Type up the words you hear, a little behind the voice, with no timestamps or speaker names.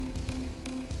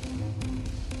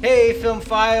Hey, Film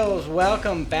Files,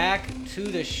 welcome back to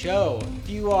the show. If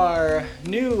you are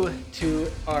new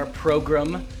to our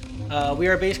program, we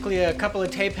are basically a couple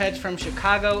of tape heads from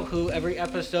Chicago who every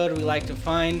episode we like to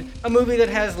find a movie that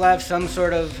has left some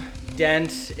sort of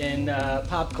dent in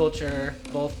pop culture,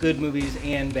 both good movies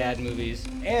and bad movies.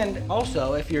 And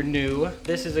also, if you're new,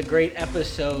 this is a great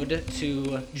episode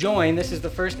to join. This is the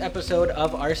first episode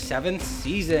of our 7th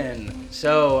season.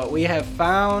 So we have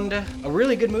found a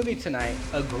really good movie tonight,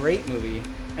 a great movie.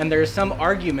 And there's some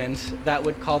arguments that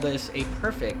would call this a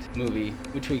perfect movie,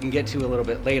 which we can get to a little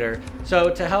bit later.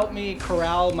 So to help me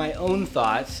corral my own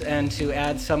thoughts and to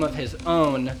add some of his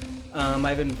own,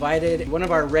 I've invited one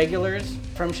of our regulars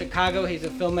from Chicago. He's a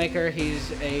filmmaker,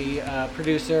 he's a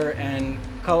producer and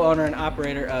co-owner and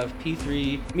operator of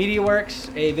P3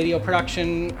 Mediaworks, a video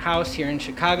production house here in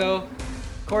Chicago.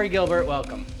 Corey Gilbert,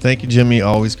 welcome. Thank you, Jimmy.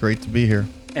 Always great to be here.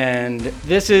 And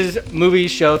this is Movie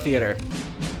Show Theater.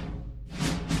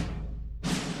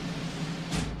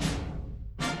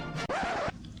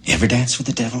 You ever dance with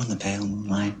the devil in the pale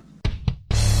moonlight?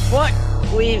 What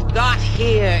we've got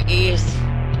here is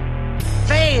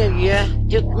failure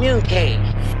to communicate.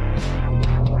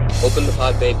 Open the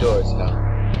pod bay doors, Hal.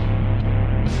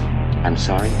 I'm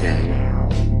sorry, Dave.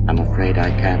 I'm afraid I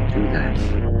can't do that.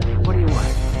 What do you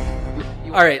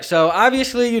want? All right, so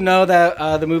obviously you know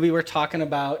that the movie we're talking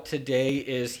about today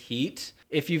is Heat.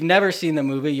 If you've never seen the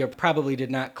movie, you probably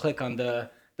did not click on the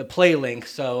play link.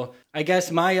 So I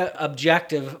guess my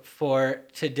objective for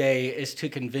today is to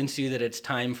convince you that it's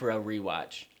time for a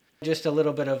rewatch. Just a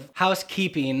little bit of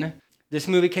housekeeping. This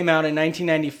movie came out in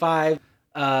 1995.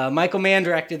 Michael Mann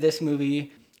directed this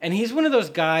movie, and he's one of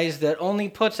those guys that only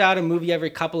puts out a movie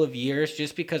every couple of years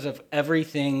just because of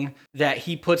everything that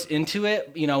he puts into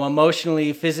it. You know,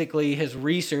 emotionally, physically, his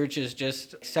research is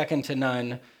just second to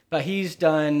none. But he's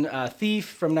done Thief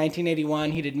from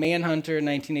 1981. He did Manhunter in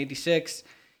 1986.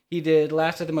 He did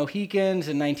Last of the Mohicans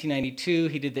in 1992.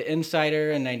 He did The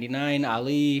Insider in 99,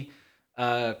 Ali,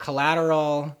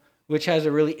 Collateral, which has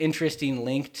a really interesting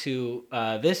link to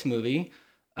this movie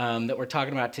that we're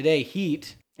talking about today,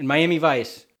 Heat, and Miami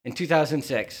Vice in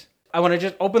 2006. I want to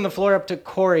just open the floor up to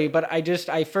Corey, but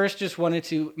I first just wanted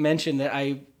to mention that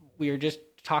we were just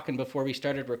talking before we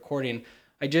started recording.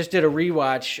 I just did a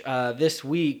rewatch this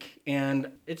week,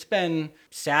 and it's been,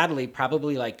 sadly,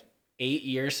 probably like 8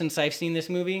 years since I've seen this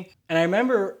movie. And I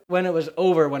remember when it was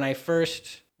over, when I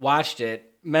first watched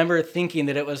it, remember thinking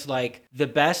that it was like the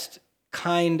best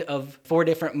kind of 4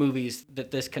 different movies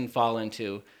that this can fall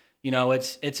into. You know,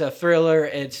 it's a thriller,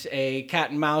 it's a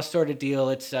cat and mouse sort of deal,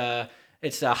 it's a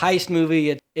heist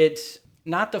movie. It's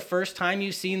not the first time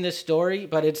you've seen this story,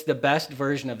 but it's the best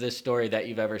version of this story that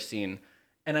you've ever seen.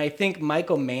 And I think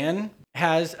Michael Mann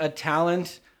has a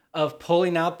talent of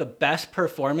pulling out the best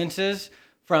performances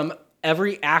from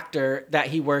every actor that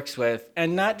he works with.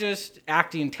 And not just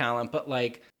acting talent, but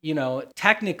like, you know,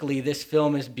 technically this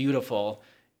film is beautiful.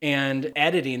 And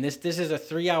editing, this is a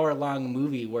 3-hour long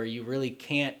movie where you really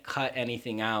can't cut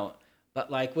anything out. But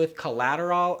like with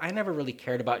Collateral, I never really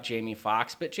cared about Jamie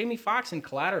Foxx, but Jamie Foxx in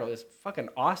Collateral is fucking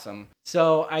awesome.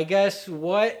 So I guess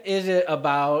what is it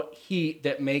about Heat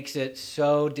that makes it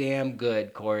so damn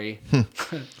good, Corey?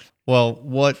 Well,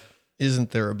 what isn't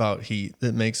there about Heat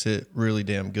that makes it really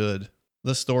damn good?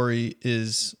 The story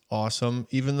is awesome,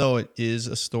 even though it is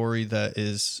a story that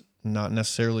is not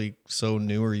necessarily so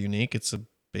new or unique. It's a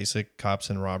basic cops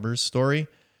and robbers story.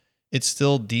 It's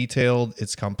still detailed,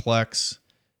 it's complex.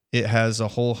 It has a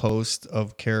whole host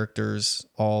of characters,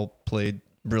 all played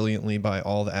brilliantly by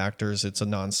all the actors. It's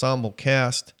an ensemble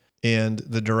cast, and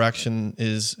the direction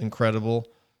is incredible.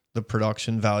 The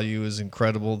production value is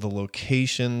incredible. The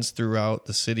locations throughout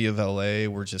the city of LA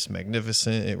were just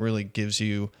magnificent. It really gives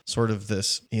you sort of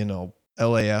this, you know,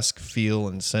 LA-esque feel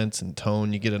and sense and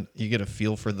tone. You get a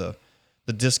feel for the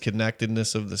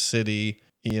disconnectedness of the city,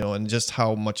 you know, and just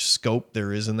how much scope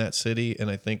there is in that city. And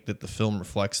I think that the film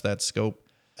reflects that scope.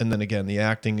 And then again, the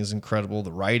acting is incredible.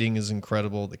 The writing is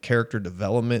incredible. The character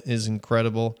development is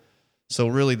incredible. So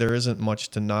really, there isn't much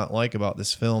to not like about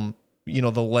this film. You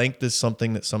know, the length is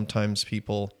something that sometimes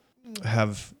people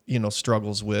have, you know,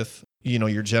 struggles with. You know,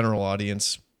 your general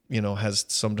audience, you know, has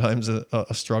sometimes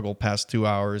a struggle past 2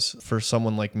 hours. For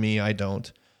someone like me, I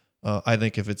don't. I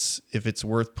think if it's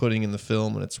worth putting in the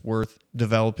film and it's worth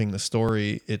developing the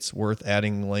story, it's worth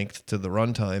adding length to the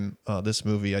runtime. This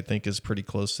movie, I think, is pretty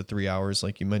close to 3 hours,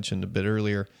 like you mentioned a bit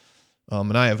earlier.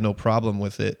 And I have no problem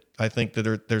with it. I think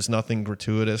that there's nothing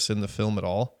gratuitous in the film at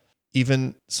all.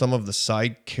 Even some of the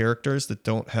side characters that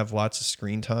don't have lots of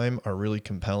screen time are really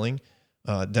compelling.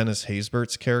 Dennis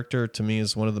Haysbert's character, to me,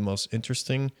 is one of the most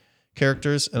interesting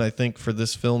characters. And I think for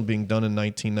this film being done in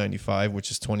 1995,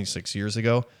 which is 26 years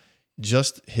ago,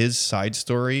 just his side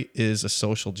story is a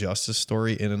social justice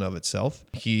story in and of itself.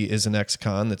 He is an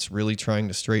ex-con that's really trying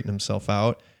to straighten himself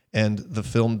out. And the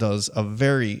film does a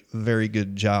very, very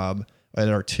good job at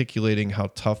articulating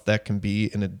how tough that can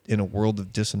be in a world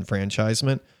of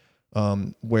disenfranchisement,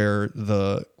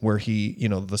 where he, you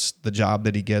know, the job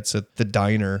that he gets at the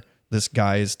diner, this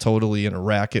guy is totally in a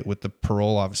racket with the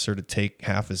parole officer to take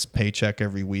half his paycheck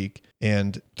every week,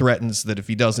 and threatens that if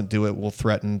he doesn't do it, will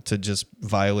threaten to just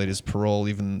violate his parole,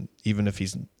 even if he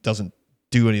doesn't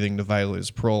do anything to violate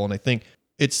his parole. And I think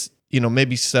it's, you know,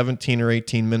 maybe 17 or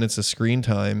 18 minutes of screen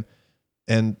time,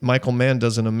 and Michael Mann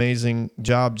does an amazing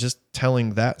job just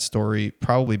telling that story,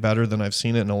 probably better than I've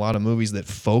seen it in a lot of movies that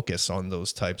focus on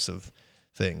those types of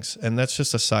things. And that's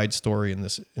just a side story in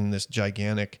this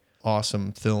gigantic,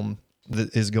 awesome film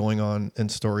that is going on,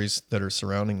 and stories that are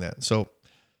surrounding that. So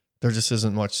there just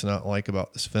isn't much to not like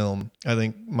about this film. I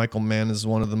think Michael Mann is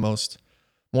one of the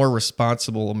more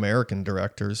responsible American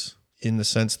directors, in the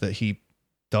sense that he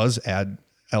does add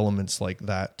elements like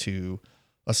that to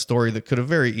a story that could have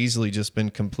very easily just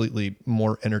been completely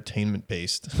more entertainment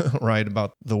based, right?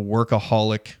 About the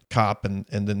workaholic cop and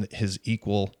then his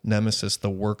equal nemesis, the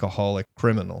workaholic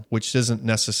criminal, which isn't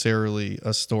necessarily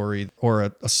a story or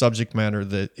a subject matter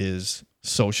that is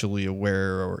socially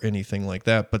aware or anything like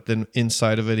that. But then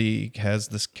inside of it, he has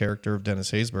this character of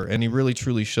Dennis Haysbert, and he really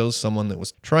truly shows someone that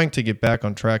was trying to get back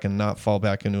on track and not fall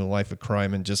back into a life of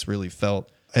crime, and just really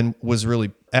felt and was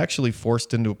really actually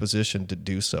forced into a position to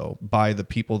do so by the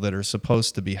people that are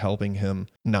supposed to be helping him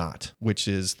not, which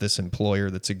is this employer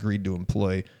that's agreed to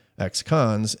employ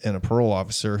ex-cons and a parole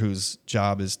officer whose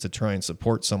job is to try and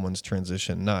support someone's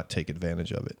transition, not take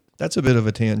advantage of it. That's a bit of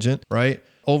a tangent, right?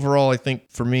 Overall, I think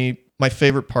for me, my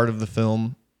favorite part of the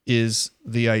film is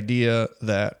the idea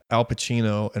that Al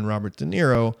Pacino and Robert De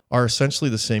Niro are essentially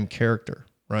the same character,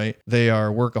 right? They are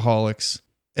workaholics,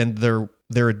 and their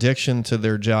addiction to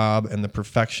their job and the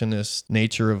perfectionist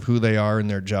nature of who they are in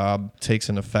their job takes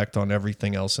an effect on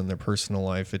everything else in their personal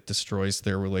life. It destroys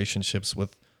their relationships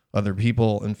with other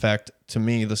people. In fact, to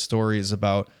me, the story is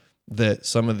about that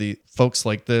some of the folks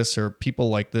like this, or people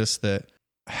like this, that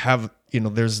have, you know,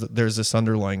 there's this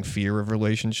underlying fear of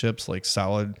relationships, like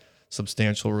solid,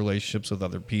 substantial relationships with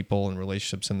other people and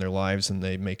relationships in their lives. And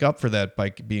they make up for that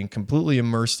by being completely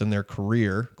immersed in their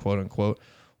career, quote unquote,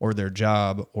 or their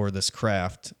job or this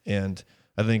craft. And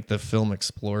I think the film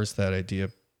explores that idea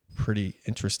pretty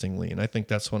interestingly. And I think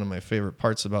that's one of my favorite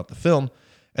parts about the film.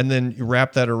 And then you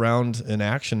wrap that around an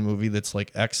action movie that's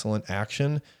like excellent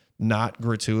action, not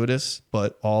gratuitous,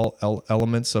 but all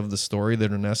elements of the story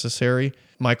that are necessary.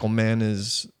 Michael Mann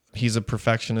he's a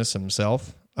perfectionist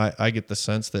himself. I get the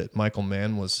sense that Michael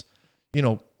Mann was, you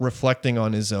know, reflecting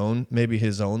on his own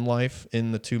life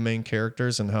in the two main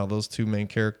characters, and how those two main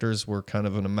characters were kind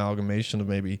of an amalgamation of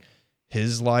maybe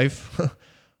his life.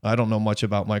 I don't know much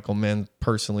about Michael Mann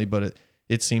personally, but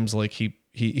it seems like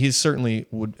he certainly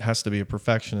has to be a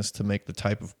perfectionist to make the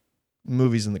type of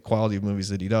movies and the quality of movies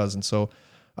that he does. And so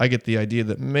I get the idea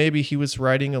that maybe he was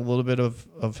writing a little bit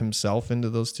of himself into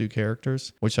those two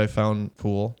characters, which I found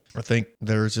cool. I think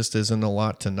there just isn't a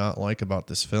lot to not like about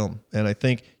this film. And I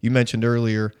think you mentioned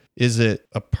earlier, is it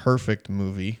a perfect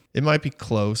movie? It might be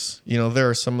close. You know, there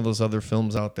are some of those other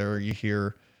films out there you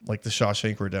hear, like The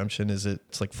Shawshank Redemption,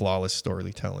 it's like flawless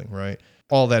storytelling, right?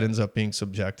 All that ends up being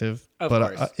subjective. Of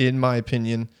but course. In my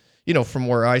opinion, you know, from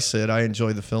where I sit, I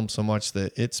enjoy the film so much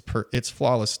that it's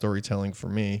flawless storytelling for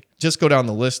me. Just go down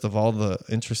the list of all the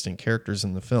interesting characters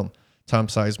in the film. Tom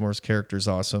Sizemore's character is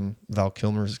awesome. Val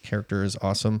Kilmer's character is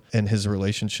awesome. And his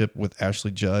relationship with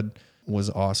Ashley Judd was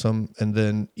awesome. And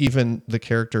then even the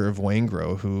character of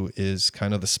Waingro, who is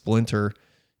kind of the splinter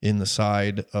in the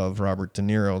side of Robert De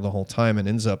Niro the whole time and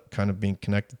ends up kind of being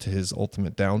connected to his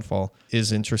ultimate downfall,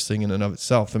 is interesting in and of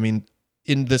itself. I mean,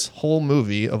 in this whole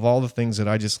movie, of all the things that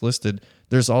I just listed,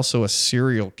 there's also a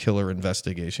serial killer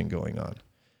investigation going on.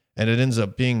 And it ends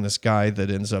up being this guy that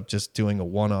ends up just doing a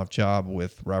one-off job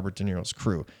with Robert De Niro's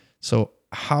crew. So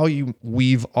how you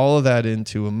weave all of that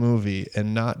into a movie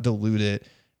and not dilute it,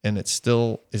 and it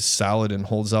still is solid and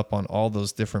holds up on all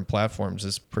those different platforms,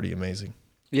 is pretty amazing.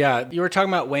 Yeah, you were talking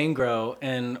about Waingro,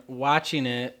 and watching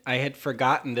it, I had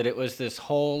forgotten that it was this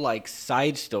whole like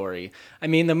side story. I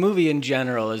mean, the movie in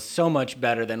general is so much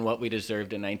better than what we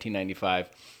deserved in 1995.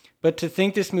 But to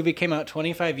think this movie came out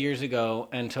 25 years ago,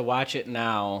 and to watch it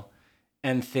now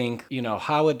and think, you know,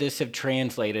 how would this have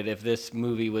translated if this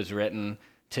movie was written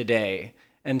today?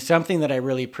 And something that I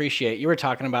really appreciate, you were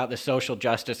talking about the social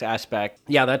justice aspect.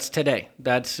 Yeah, that's today.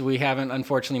 We haven't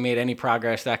unfortunately made any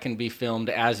progress. That can be filmed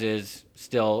as is,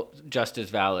 still just as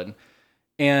valid.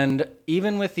 And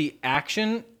even with the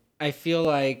action, I feel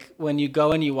like when you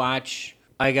go and you watch,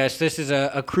 I guess this is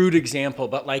a crude example,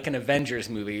 but like an Avengers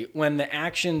movie, when the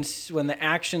action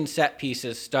set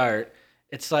pieces start,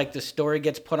 it's like the story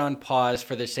gets put on pause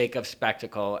for the sake of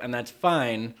spectacle, and that's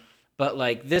fine. But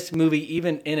like this movie,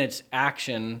 even in its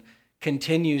action,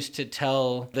 continues to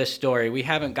tell this story. We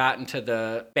haven't gotten to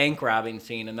the bank robbing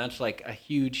scene, and that's like a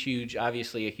huge,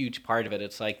 obviously a huge part of it.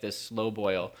 It's like this slow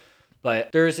boil.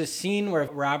 But there's a scene where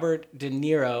Robert De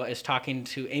Niro is talking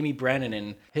to Amy Brennan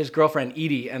and his girlfriend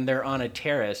Edie, and they're on a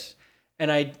terrace.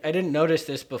 And I didn't notice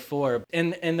this before.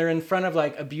 And they're in front of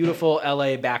like a beautiful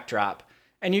LA backdrop.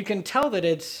 And you can tell that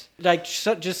it's like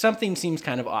just something seems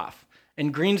kind of off.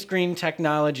 And green screen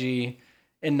technology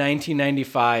in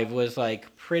 1995 was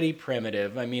like pretty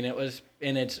primitive. I mean, it was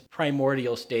in its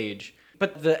primordial stage.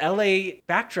 But the LA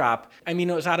backdrop, I mean,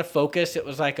 it was out of focus. It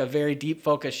was like a very deep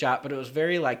focus shot, but it was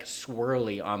very like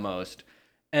swirly almost.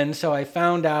 And so I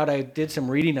found out, I did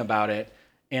some reading about it,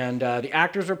 and the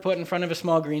actors were put in front of a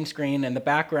small green screen, and the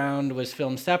background was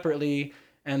filmed separately.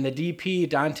 And the DP,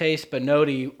 Dante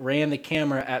Spinotti, ran the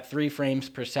camera at 3 frames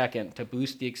per second to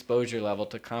boost the exposure level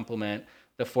to complement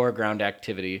the foreground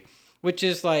activity, which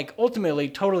is like ultimately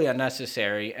totally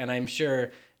unnecessary. And I'm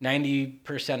sure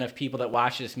 90% of people that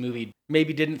watch this movie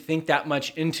maybe didn't think that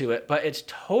much into it, but it's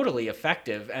totally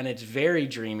effective and it's very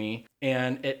dreamy,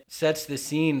 and it sets the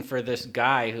scene for this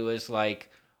guy who is like,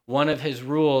 one of his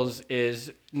rules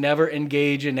is never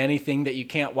engage in anything that you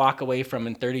can't walk away from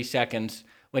in 30 seconds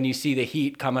when you see the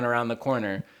heat coming around the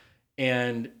corner.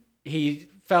 And he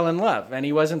fell in love, and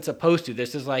he wasn't supposed to.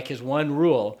 This is like his one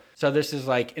rule. So this is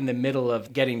like in the middle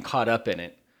of getting caught up in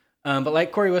it. But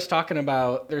like Corey was talking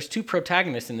about, there's 2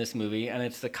 protagonists in this movie, and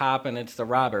it's the cop and it's the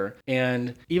robber.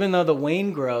 And even though the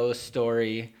Waingro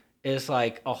story is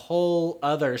like a whole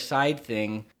other side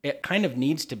thing, it kind of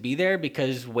needs to be there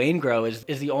because Waingro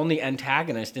is the only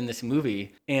antagonist in this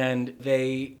movie. And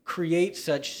they create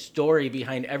such story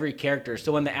behind every character.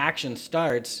 So when the action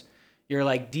starts, you're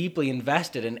like deeply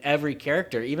invested in every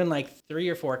character, even like 3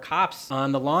 or 4 cops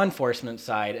on the law enforcement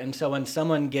side. And so when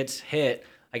someone gets hit,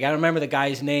 I gotta remember the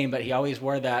guy's name, but he always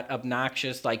wore that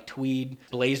obnoxious like tweed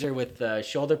blazer with the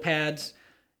shoulder pads.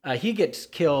 He gets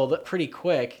killed pretty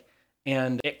quick,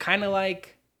 and it kind of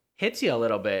like hits you a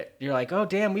little bit. You're like, oh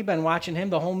damn, we've been watching him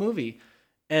the whole movie.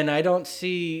 And I don't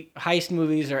see heist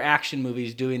movies or action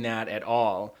movies doing that at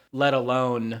all, let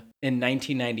alone in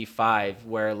 1995,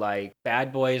 where like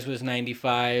Bad Boys was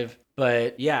 95.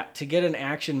 But yeah, to get an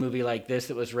action movie like this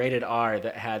that was rated R,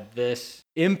 that had this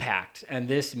impact and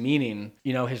this meaning,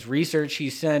 you know, his research, he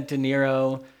sent De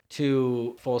Niro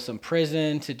to Folsom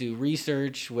Prison to do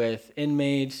research with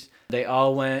inmates. They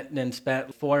all went and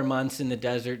spent 4 months in the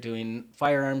desert doing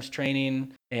firearms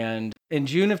training. And in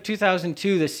June of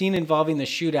 2002, the scene involving the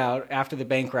shootout after the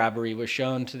bank robbery was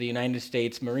shown to the United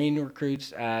States Marine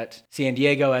recruits at San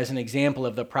Diego as an example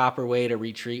of the proper way to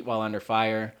retreat while under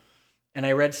fire. And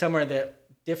I read somewhere that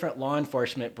different law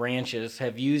enforcement branches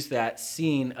have used that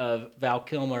scene of Val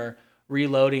Kilmer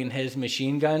reloading his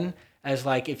machine gun as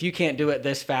like, if you can't do it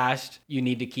this fast, you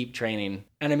need to keep training.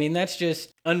 And I mean, that's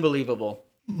just unbelievable.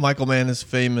 Michael Mann is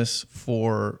famous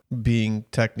for being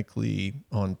technically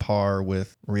on par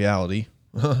with reality,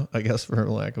 I guess, for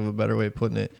lack of a better way of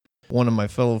putting it. One of my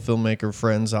fellow filmmaker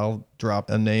friends, I'll drop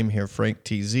a name here, Frank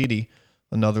T. Ziti,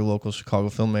 another local Chicago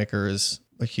filmmaker, is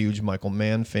a huge Michael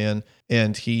Mann fan.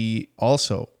 And he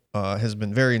also has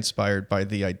been very inspired by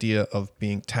the idea of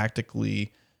being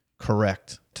tactically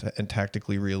correct and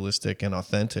tactically realistic and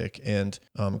authentic. And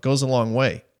it goes a long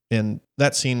way. And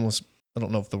that scene was, I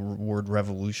don't know if the word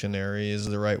revolutionary is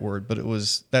the right word, but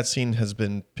that scene has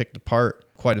been picked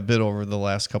apart quite a bit over the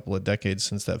last couple of decades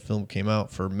since that film came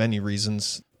out for many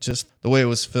reasons. Just the way it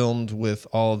was filmed with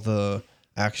all the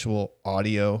actual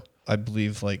audio. I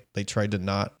believe like they tried to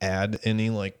not add any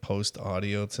like post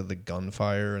audio to the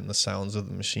gunfire and the sounds of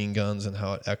the machine guns and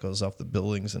how it echoes off the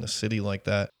buildings in a city like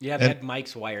that. Yeah, they had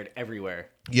mics wired everywhere.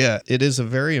 Yeah, it is a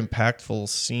very impactful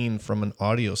scene from an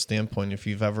audio standpoint. If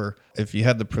you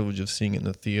had the privilege of seeing it in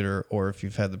the theater, or if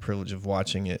you've had the privilege of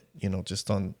watching it, you know, just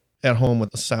at home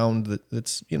with a sound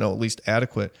that's, you know, at least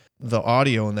adequate. The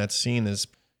audio in that scene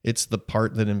it's the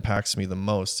part that impacts me the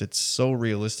most. It's so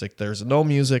realistic. There's no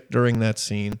music during that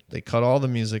scene. They cut all the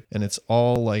music, and it's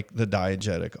all like the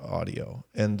diegetic audio.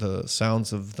 And the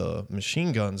sounds of the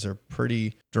machine guns are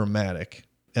pretty dramatic.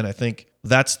 And I think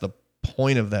that's the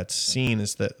point of that scene,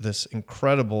 is that this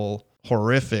incredible,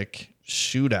 horrific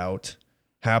shootout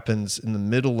happens in the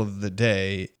middle of the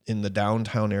day in the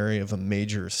downtown area of a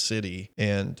major city.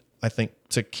 And I think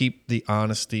to keep the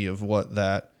honesty of what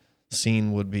that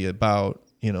scene would be about,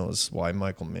 is why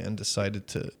Michael Mann decided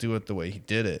to do it the way he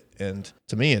did it. And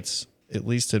to me, it's, at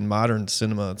least in modern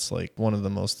cinema, it's like one of the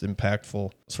most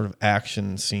impactful sort of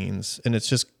action scenes. And it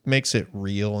just makes it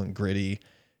real and gritty.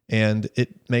 And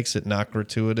it makes it not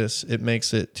gratuitous. It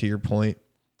makes it, to your point,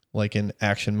 like in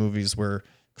action movies where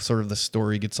sort of the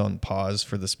story gets on pause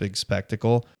for this big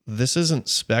spectacle. This isn't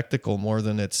spectacle more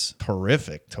than it's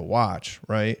horrific to watch,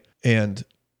 right? And,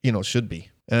 should be.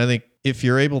 And I think if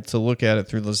you're able to look at it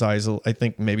through those eyes, I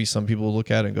think maybe some people look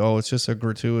at it and go, oh, it's just a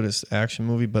gratuitous action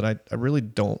movie, but I really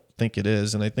don't think it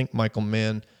is. And I think Michael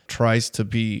Mann tries to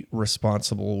be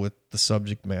responsible with the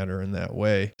subject matter in that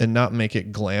way and not make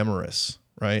it glamorous,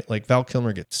 right? Like Val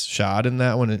Kilmer gets shot in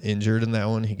that one and injured in that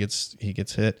one. He gets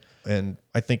hit. And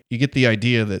I think you get the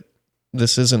idea that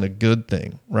this isn't a good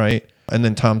thing, right? And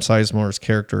then Tom Sizemore's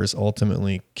character is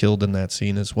ultimately killed in that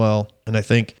scene as well. And I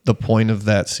think the point of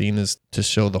that scene is to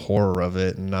show the horror of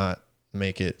it and not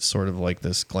make it sort of like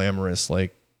this glamorous,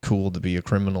 like cool to be a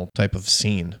criminal type of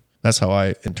scene. That's how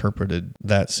I interpreted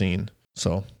that scene.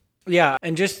 So yeah,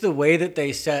 and just the way that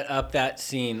they set up that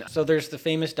scene. So there's the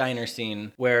famous diner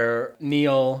scene where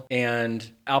Neil and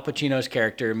Al Pacino's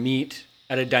character meet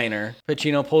at a diner.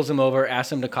 Pacino pulls him over,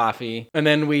 asks him to coffee. And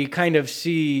then we kind of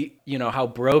see, how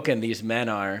broken these men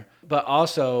are. But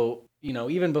also,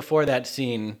 even before that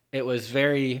scene, it was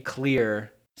very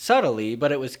clear, subtly,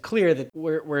 but it was clear that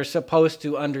we're supposed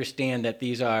to understand that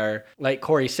these are, like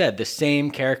Corey said, the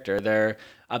same character. They're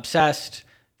obsessed.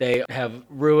 They have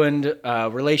ruined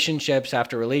relationships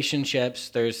after relationships.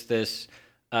 There's this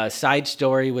side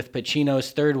story with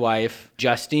Pacino's third wife,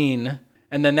 Justine,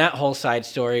 and then that whole side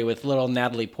story with little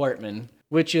Natalie Portman,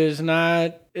 which is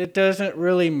it doesn't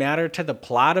really matter to the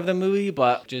plot of the movie,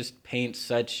 but just paints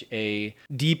such a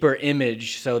deeper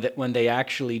image so that when they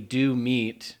actually do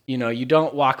meet, you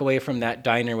don't walk away from that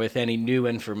diner with any new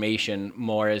information,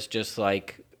 more as just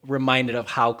like reminded of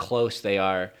how close they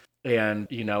are.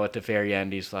 And, at the very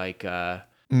end, he's like,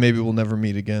 maybe we'll never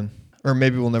meet again, or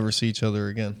maybe we'll never see each other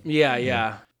again.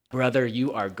 Yeah. Brother,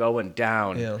 you are going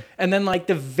down. Yeah. And then like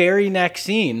the very next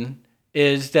scene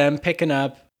is them picking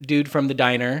up dude from the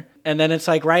diner. And then it's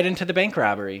like right into the bank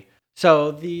robbery.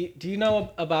 So do you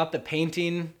know about the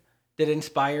painting that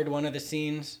inspired one of the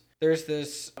scenes? There's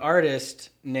this artist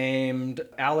named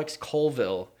Alex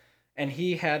Colville, and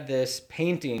he had this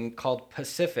painting called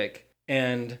Pacific.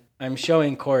 And I'm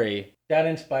showing Corey. That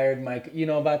inspired Mike. You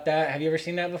know about that? Have you ever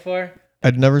seen that before?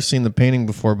 I'd never seen the painting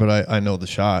before, but I know the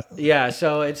shot. Yeah,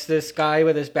 so it's this guy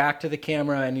with his back to the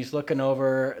camera, and he's looking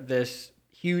over this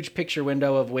huge picture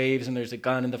window of waves, and there's a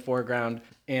gun in the foreground.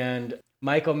 And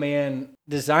Michael Mann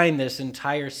designed this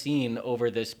entire scene over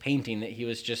this painting that he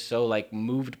was just so like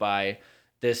moved by.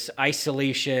 This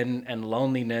isolation and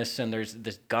loneliness, and there's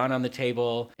this gun on the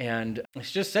table, and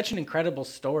it's just such an incredible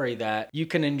story that you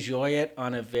can enjoy it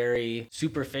on a very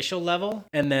superficial level,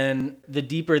 and then the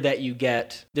deeper that you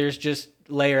get, there's just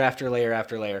layer after layer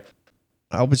after layer.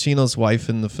 Al Pacino's wife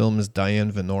in the film is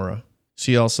Diane Venora.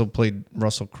 She also played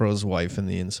Russell Crowe's wife in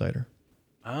The Insider.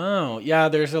 Oh, yeah,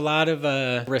 there's a lot of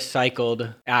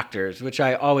recycled actors, which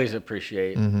I always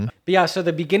appreciate. Mm-hmm. But yeah, so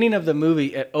the beginning of the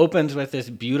movie, it opens with this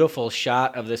beautiful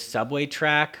shot of the subway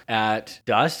track at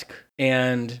dusk.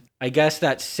 And I guess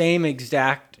that same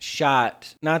exact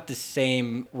shot, not the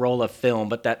same roll of film,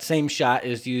 but that same shot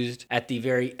is used at the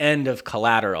very end of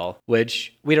Collateral,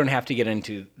 which we don't have to get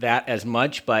into that as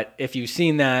much. But if you've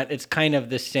seen that, it's kind of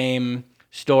the same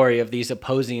story of these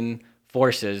opposing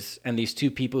forces and these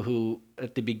two people who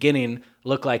at the beginning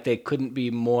look like they couldn't be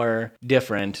more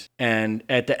different, and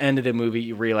at the end of the movie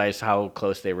you realize how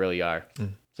close they really are.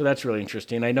 So that's really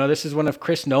interesting. I know this is one of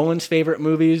Chris Nolan's favorite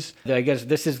movies. I guess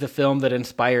this is the film that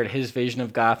inspired his vision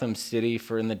of Gotham City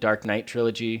for in the Dark Knight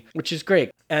trilogy, which is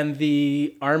great. And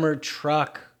the armored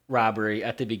truck robbery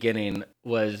at the beginning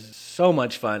was so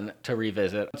much fun to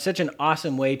revisit. It's such an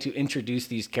awesome way to introduce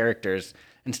these characters.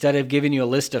 Instead of giving you a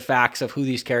list of facts of who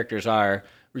these characters are,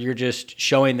 you're just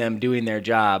showing them doing their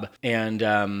job. And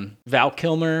Val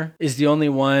Kilmer is the only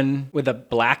one with a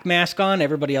black mask on.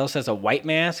 Everybody else has a white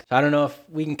mask. So I don't know if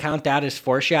we can count that as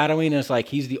foreshadowing, as like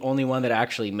he's the only one that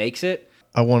actually makes it.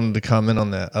 I wanted to comment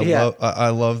on that. I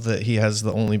love that he has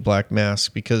the only black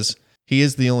mask because he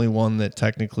is the only one that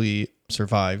technically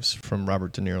survives from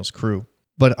Robert De Niro's crew.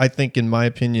 But I think, in my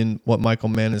opinion, what Michael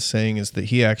Mann is saying is that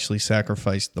he actually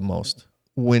sacrificed the most.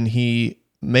 When he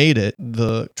made it,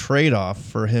 the trade-off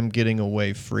for him getting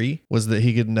away free was that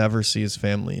he could never see his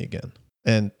family again.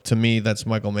 And to me, that's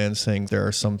Michael Mann saying there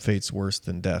are some fates worse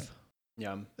than death.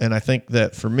 Yeah. And I think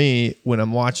that for me, when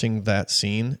I'm watching that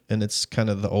scene, and it's kind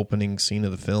of the opening scene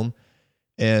of the film,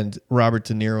 and Robert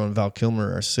De Niro and Val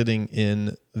Kilmer are sitting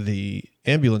in the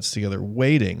ambulance together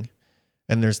waiting,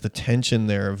 and there's the tension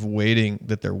there of waiting,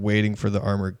 that they're waiting for the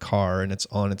armored car and it's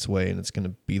on its way and it's going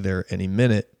to be there any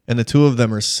minute. And the two of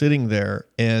them are sitting there,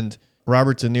 and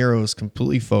Robert De Niro is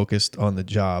completely focused on the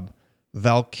job.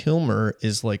 Val Kilmer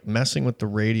is like messing with the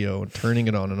radio and turning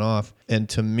it on and off. And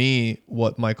to me,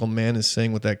 what Michael Mann is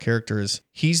saying with that character is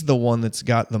he's the one that's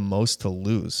got the most to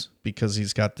lose, because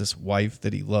he's got this wife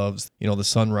that he loves. You know, the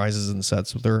sun rises and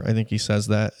sets with her. I think he says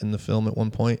that in the film at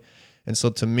one point. And so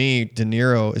to me, De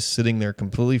Niro is sitting there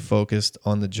completely focused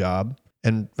on the job,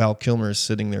 and Val Kilmer is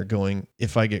sitting there going,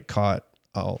 if I get caught,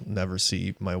 I'll never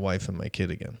see my wife and my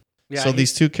kid again. Yeah, so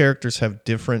these two characters have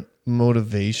different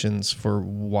motivations for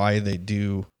why they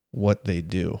do what they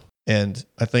do. And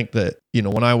I think that, you know,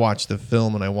 when I watch the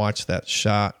film and I watch that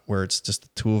shot where it's just the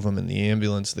two of them in the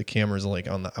ambulance, the camera's like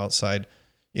on the outside,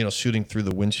 you know, shooting through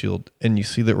the windshield, and you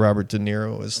see that Robert De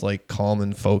Niro is like calm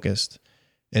and focused,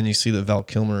 and you see that Val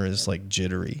Kilmer is like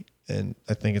jittery. And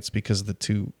I think it's because the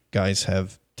two guys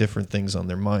have different things on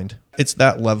their mind. It's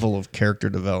that level of character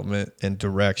development and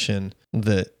direction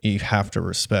that you have to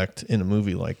respect in a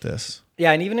movie like this.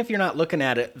 Yeah, and even if you're not looking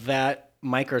at it that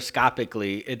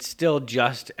microscopically, it's still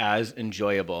just as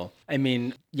enjoyable. I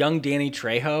mean, young Danny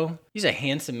Trejo, he's a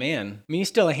handsome man. I mean, he's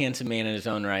still a handsome man in his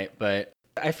own right, but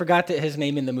I forgot that his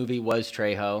name in the movie was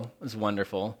Trejo. It was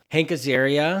wonderful. Hank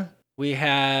Azaria. We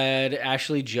had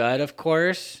Ashley Judd, of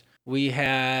course. We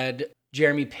had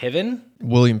Jeremy Piven.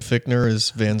 William Fichtner is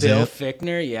Van Zandt. Bill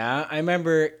Fichtner, yeah. I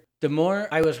remember the more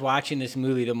I was watching this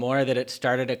movie, the more that it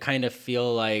started to kind of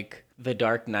feel like The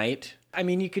Dark Knight. I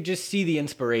mean, you could just see the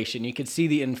inspiration. You could see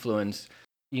the influence.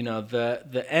 You know,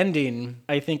 the ending,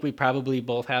 I think we probably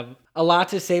both have a lot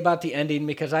to say about the ending,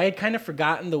 because I had kind of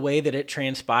forgotten the way that it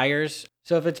transpires.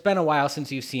 So if it's been a while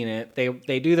since you've seen it,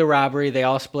 they do the robbery, they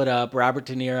all split up, Robert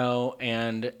De Niro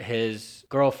and his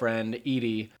girlfriend,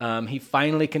 Edie. He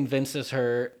finally convinces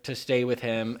her to stay with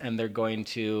him, and they're going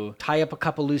to tie up a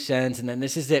couple loose ends, and then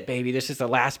this is it, baby. This is the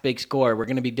last big score. We're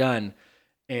going to be done.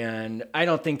 And I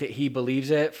don't think that he believes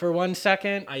it for 1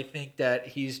 second. I think that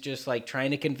he's just like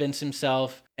trying to convince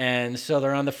himself. And so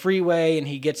they're on the freeway, and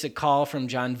he gets a call from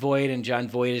John Voight, and John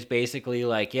Voight is basically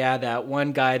like, yeah, that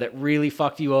one guy that really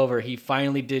fucked you over, he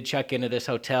finally did check into this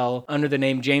hotel under the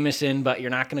name Jameson, but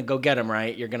you're not going to go get him,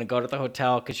 right? You're going to go to the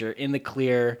hotel because you're in the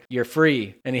clear. You're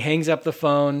free. And he hangs up the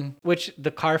phone, which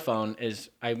the car phone is,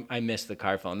 I miss the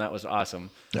car phone. That was awesome.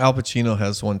 Al Pacino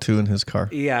has one too in his car.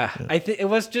 Yeah. I think it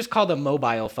was just called a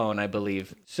mobile phone, I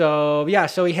believe. So yeah,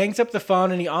 so he hangs up the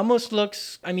phone, and he almost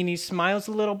looks, I mean, he smiles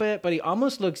a little bit, but he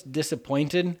almost looks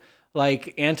disappointed,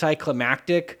 like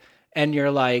anticlimactic, and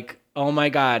you're like, oh my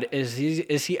God, is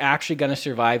he actually going to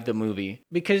survive the movie?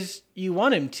 Because you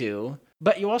want him to,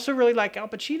 but you also really like Al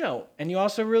Pacino, and you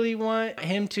also really want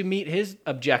him to meet his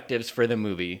objectives for the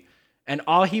movie. And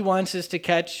all he wants is to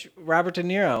catch Robert De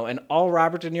Niro, and all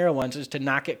Robert De Niro wants is to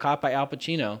not get caught by Al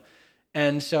Pacino.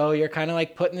 And so you're kind of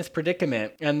like put in this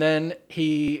predicament. And then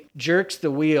he jerks the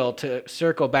wheel to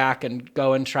circle back and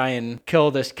go and try and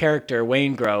kill this character,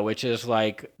 Waingro, which is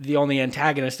like the only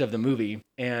antagonist of the movie.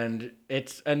 And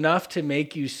it's enough to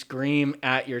make you scream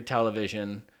at your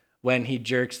television when he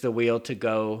jerks the wheel to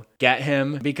go get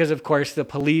him. Because, of course, the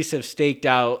police have staked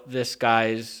out this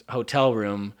guy's hotel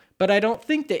room. But I don't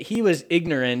think that he was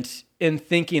ignorant in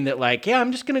thinking that, like, yeah,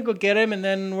 I'm just going to go get him, and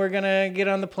then we're going to get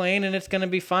on the plane and it's going to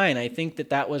be fine. I think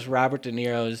that was Robert De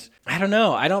Niro's, I don't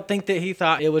know. I don't think that he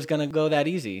thought it was going to go that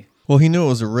easy. Well, he knew it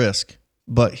was a risk,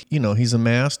 but, you know, he's a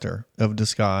master of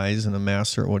disguise and a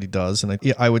master at what he does. And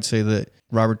I would say that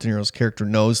Robert De Niro's character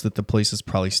knows that the place is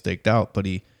probably staked out, but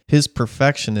his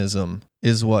perfectionism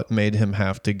is what made him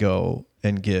have to go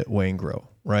and get Waingro,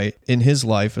 right? In his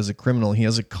life as a criminal, he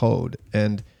has a code,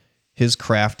 and his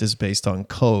craft is based on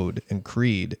code and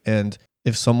creed. And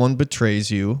if someone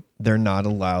betrays you, they're not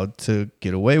allowed to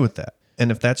get away with that. And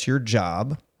if that's your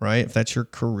job, right? If that's your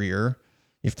career,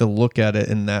 you have to look at it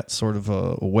in that sort of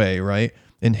a way, right?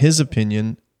 In his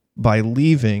opinion, by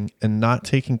leaving and not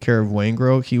taking care of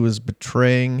Waingro, he was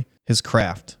betraying his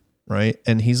craft, right?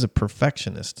 And he's a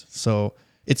perfectionist. So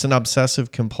it's an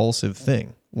obsessive compulsive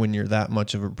thing when you're that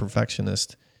much of a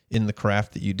perfectionist in the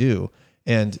craft that you do.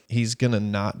 And he's going to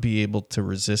not be able to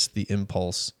resist the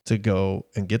impulse to go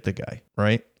and get the guy,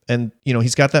 right? And, you know,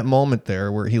 he's got that moment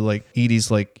there where Edie's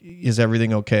like, is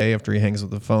everything okay? After he hangs up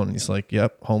the phone. And he's like,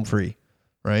 yep, home free,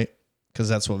 right? Because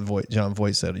that's what John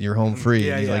Voight said. You're home free.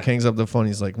 Yeah, and he yeah. like hangs up the phone.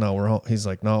 He's like, no, we're home. He's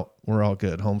like, no, we're all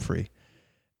good, home free.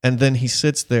 And then he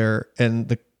sits there,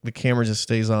 and the camera just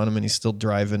stays on him and he's still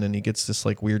driving and he gets this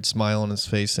like weird smile on his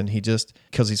face and he just,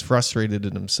 because he's frustrated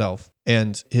in himself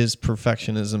and his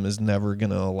perfectionism is never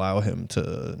going to allow him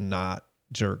to not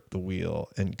jerk the wheel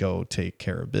and go take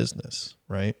care of business,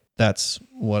 right? That's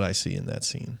what I see in that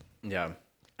scene. Yeah.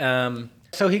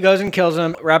 So he goes and kills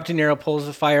him. Robert De Niro pulls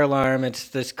the fire alarm. It's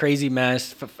this crazy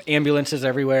mess, ambulances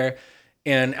everywhere.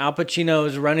 And Al Pacino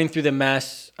is running through the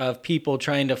mess of people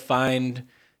trying to find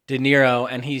De Niro,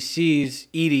 and he sees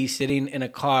Edie sitting in a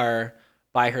car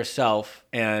by herself,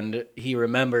 and he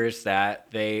remembers that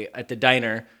at the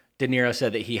diner, De Niro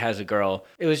said that he has a girl.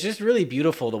 It was just really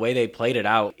beautiful the way they played it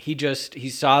out. He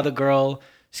saw the girl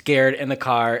scared in the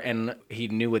car, and he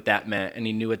knew what that meant, and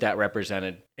he knew what that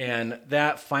represented. And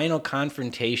that final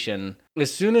confrontation,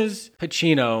 as soon as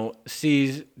Pacino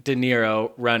sees De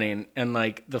Niro running and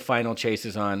like the final chase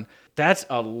is on, that's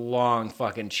a long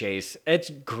fucking chase. It's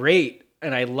great,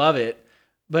 and I love it.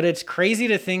 But it's crazy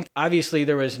to think, obviously,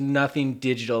 there was nothing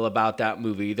digital about that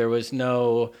movie. There was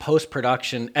no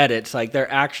post-production edits. Like,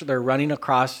 they're running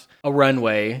across a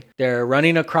runway. They're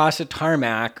running across a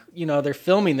tarmac. You know, they're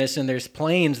filming this, and there's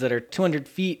planes that are 200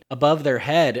 feet above their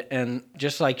head and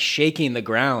just, like, shaking the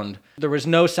ground. There was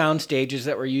no sound stages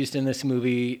that were used in this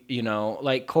movie. You know,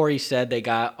 like Corey said, they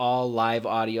got all live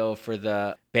audio for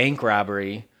the bank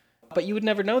robbery. But you would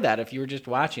never know that if you were just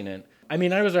watching it. I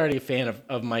mean, I was already a fan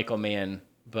of Michael Mann,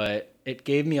 but it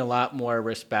gave me a lot more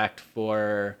respect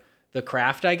for the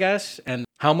craft, I guess, and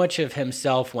how much of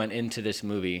himself went into this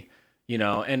movie, you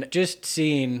know, and just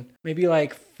seeing maybe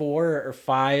like 4 or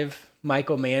 5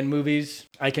 Michael Mann movies,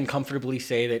 I can comfortably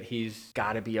say that he's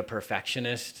got to be a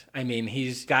perfectionist. I mean,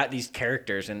 he's got these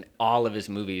characters in all of his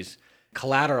movies.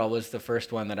 Collateral was the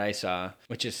first one that I saw,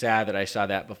 which is sad that I saw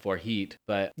that before Heat.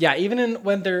 But yeah, even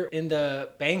when they're in the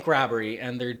bank robbery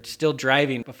and they're still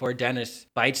driving before Dennis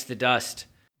bites the dust,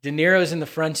 De Niro's in the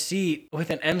front seat with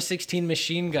an M16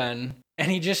 machine gun, and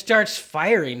he just starts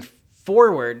firing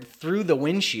forward through the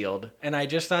windshield. And I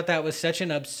just thought that was such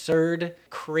an absurd,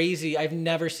 crazy, I've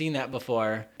never seen that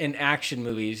before in action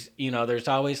movies. You know, there's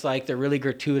always like the really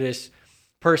gratuitous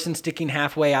person sticking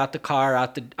halfway out the car,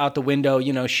 out the window,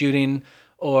 you know, shooting,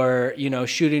 or, you know,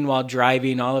 shooting while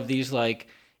driving, all of these like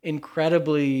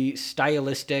incredibly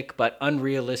stylistic but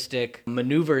unrealistic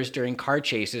maneuvers during car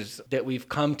chases that we've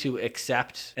come to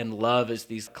accept and love as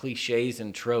these cliches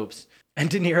and tropes. And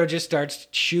De Niro just starts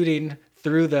shooting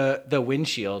through the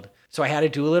windshield. So I had to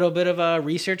do a little bit of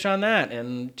research on that,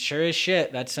 and sure as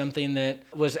shit, that's something that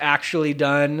was actually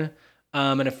done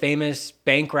in a famous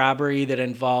bank robbery that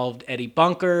involved Eddie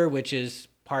Bunker, which is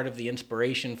part of the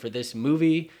inspiration for this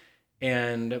movie.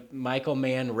 And Michael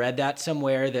Mann read that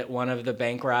somewhere, that one of the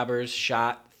bank robbers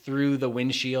shot through the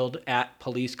windshield at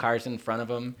police cars in front of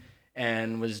him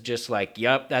and was just like,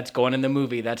 yep, that's going in the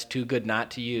movie. That's too good not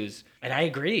to use. And I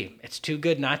agree. It's too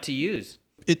good not to use.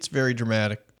 It's very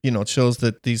dramatic. You know, it shows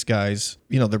that these guys,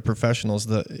 you know, they're professionals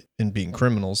in being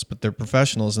criminals, but they're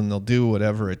professionals and they'll do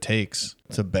whatever it takes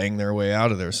to bang their way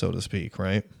out of there, so to speak,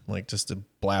 right? Like just to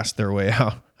blast their way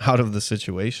out of the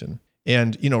situation.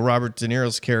 And, you know, Robert De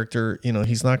Niro's character, you know,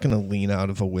 he's not going to lean out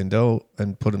of a window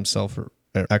and put himself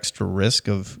at extra risk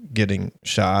of getting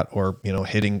shot or, you know,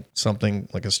 hitting something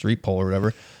like a street pole or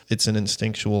whatever. It's an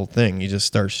instinctual thing. You just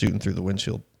start shooting through the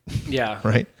windshield. Yeah.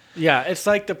 Right? Yeah. It's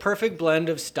like the perfect blend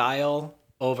of style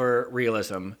over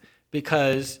realism,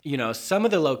 because, you know, some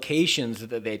of the locations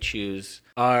that they choose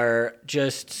are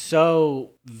just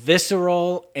so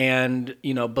visceral and,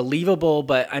 you know, believable.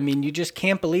 But I mean, you just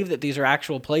can't believe that these are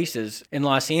actual places in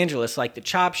Los Angeles, like the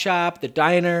chop shop, the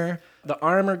diner, the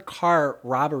armored car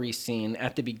robbery scene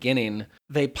at the beginning.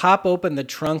 They pop open the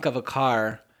trunk of a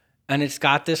car and it's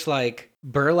got this like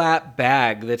burlap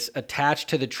bag that's attached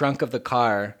to the trunk of the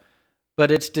car, but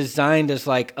it's designed as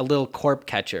like a little corpse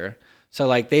catcher. So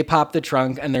like they pop the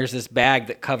trunk and there's this bag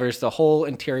that covers the whole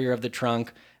interior of the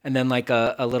trunk, and then like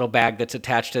a little bag that's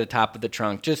attached to the top of the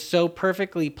trunk. Just so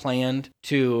perfectly planned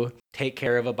to take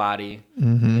care of a body.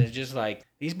 Mm-hmm. It's just like,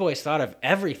 these boys thought of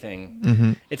everything.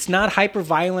 Mm-hmm. It's not hyper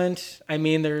violent. I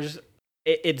mean,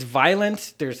 it's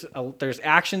violent. There's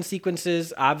action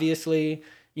sequences, obviously.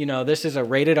 You know, this is a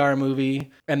rated R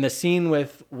movie, and the scene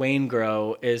with Wayne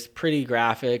Grow is pretty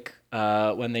graphic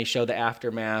when they show the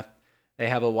aftermath. They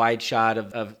have a wide shot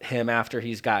of him after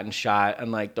he's gotten shot,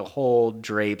 and like the whole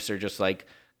drapes are just like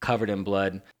covered in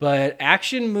blood. But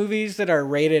action movies that are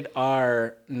rated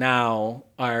R now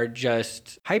are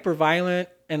just hyper violent,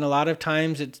 and a lot of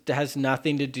times it has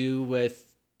nothing to do with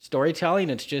storytelling.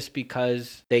 It's just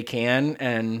because they can,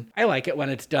 and I like it when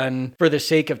it's done for the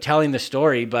sake of telling the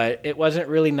story, but it wasn't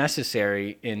really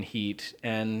necessary in Heat,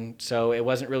 and so it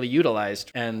wasn't really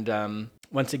utilized. And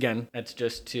once again, that's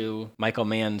just to Michael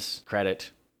Mann's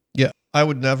credit. Yeah, I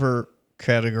would never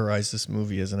categorize this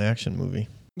movie as an action movie.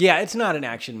 Yeah, it's not an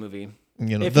action movie.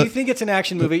 You know, If you think it's an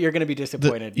action movie, you're going to be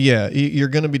disappointed. You're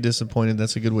going to be disappointed.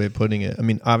 That's a good way of putting it. I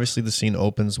mean, obviously the scene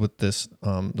opens with this,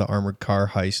 the armored car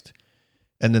heist,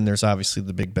 and then there's obviously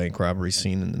the big bank robbery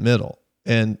scene in the middle.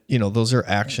 And, you know, those are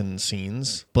action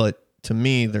scenes, but to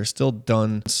me, they're still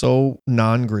done so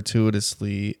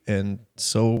non-gratuitously and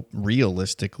so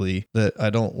realistically that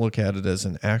I don't look at it as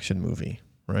an action movie,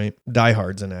 right? Die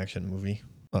Hard's an action movie.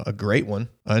 A great one,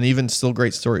 and even still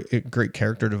great story, great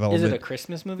character development. Is it a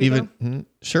Christmas movie?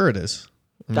 Sure it is.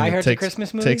 Die Hard's a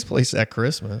Christmas movie? Takes place at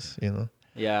Christmas, you know.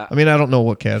 Yeah. I mean, I don't know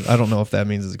I don't know if that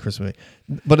means it's a Christmas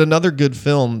movie, but another good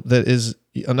film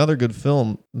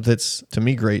that's to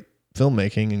me great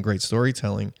filmmaking and great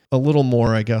storytelling. A little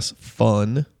more, I guess,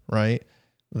 fun, right,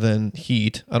 than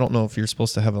Heat. I don't know if you're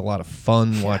supposed to have a lot of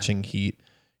fun watching Heat.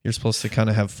 You're supposed to kind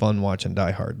of have fun watching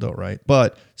Die Hard, though, right?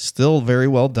 But still very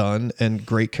well done and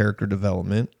great character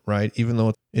development, right? Even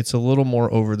though it's a little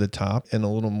more over the top and a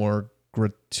little more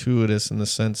gratuitous in the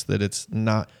sense that it's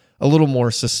not a little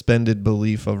more suspended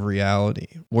belief of reality.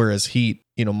 Whereas Heat,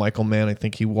 you know, Michael Mann, I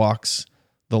think he walks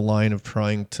the line of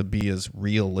trying to be as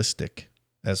realistic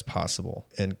as possible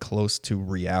and close to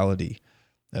reality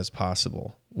as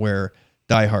possible, where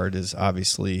Die Hard is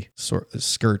obviously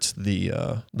skirts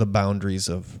the boundaries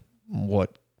of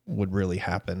what would really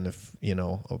happen if, you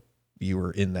know, you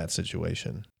were in that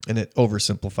situation. And it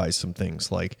oversimplifies some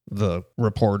things like the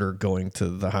reporter going to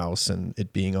the house and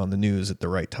it being on the news at the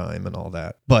right time and all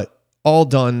that. But all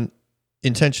done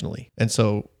intentionally. And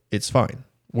so it's fine.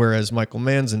 Whereas Michael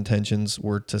Mann's intentions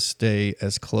were to stay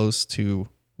as close to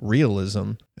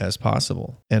realism as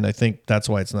possible. And I think that's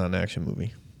why it's not an action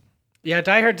movie. Yeah,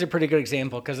 Die Hard's a pretty good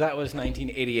example because that was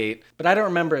 1988. But I don't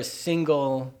remember a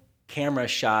single camera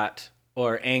shot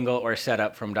or angle or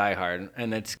setup from Die Hard.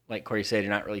 And it's like Corey said,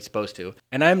 you're not really supposed to.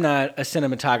 And I'm not a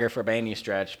cinematographer by any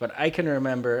stretch, but I can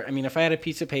remember, I mean, if I had a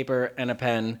piece of paper and a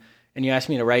pen and you asked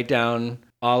me to write down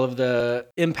all of the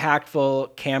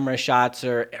impactful camera shots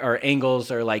or angles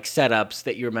or like setups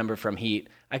that you remember from Heat,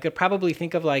 I could probably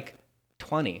think of like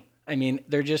 20. I mean,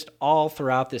 they're just all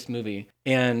throughout this movie.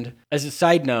 And as a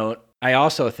side note, I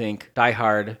also think Die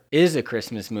Hard is a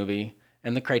Christmas movie.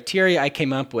 And the criteria I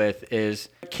came up with is,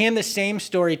 can the same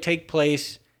story take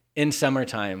place in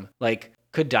summertime? Like,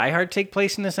 could Die Hard take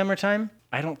place in the summertime?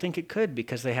 I don't think it could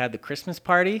because they had the Christmas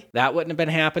party. That wouldn't have been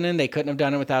happening. They couldn't have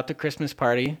done it without the Christmas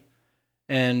party.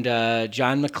 And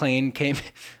John McClane came.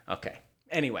 Okay.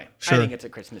 Anyway, sure. I think it's a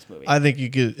Christmas movie. I think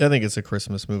it's a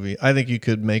Christmas movie. I think you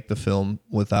could make the film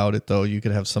without it, though. You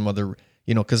could have some other,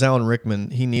 you know, because Alan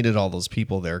Rickman, he needed all those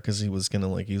people there because he was going to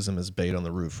like use them as bait on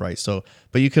the roof, right? So,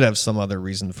 but you could have some other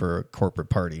reason for a corporate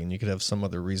party, and you could have some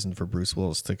other reason for Bruce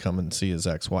Willis to come and see his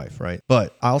ex-wife, right?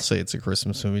 But I'll say it's a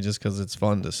Christmas movie just because it's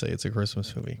fun to say it's a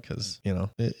Christmas movie because, you know,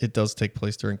 it does take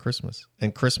place during Christmas,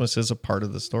 and Christmas is a part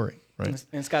of the story. Right. And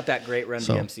it's got that great Run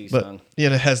DMC song. Yeah,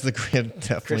 it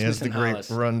definitely has the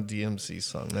great Run DMC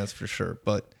song, that's for sure.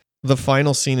 But the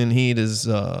final scene in Heat is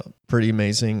pretty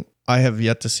amazing. I have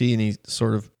yet to see any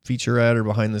sort of featurette or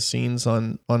behind the scenes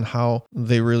on how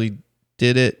they really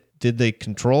did it. Did they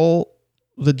control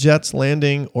the jets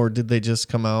landing, or did they just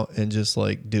come out and just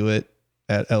like do it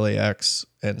at LAX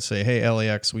and say, hey,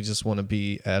 LAX, we just want to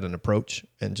be at an approach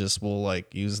and just we'll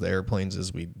like use the airplanes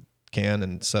as we can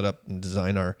and set up and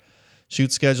design our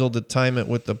shoot schedule to time it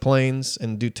with the planes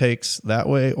and do takes that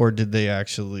way? Or did they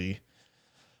actually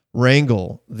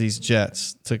wrangle these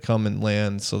jets to come and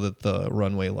land so that the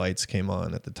runway lights came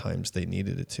on at the times they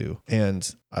needed it to? And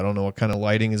I don't know what kind of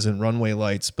lighting is in runway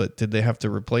lights, but did they have to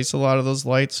replace a lot of those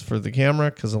lights for the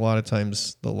camera? Because a lot of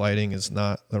times the lighting is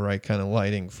not the right kind of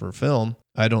lighting for film.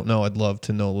 I don't know. I'd love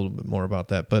to know a little bit more about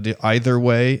that. But either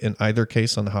way, in either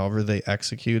case, on however they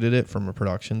executed it from a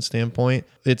production standpoint,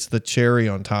 it's the cherry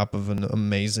on top of an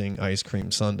amazing ice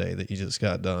cream sundae that you just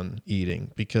got done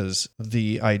eating. Because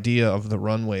the idea of the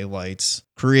runway lights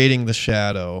creating the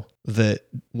shadow that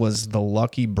was the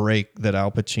lucky break that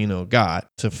Al Pacino got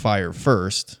to fire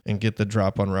first and get the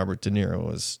drop on Robert De Niro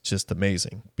was just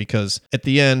amazing. Because at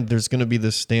the end, there's going to be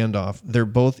this standoff. They're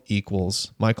both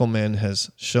equals. Michael Mann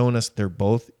has shown us they're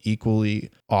both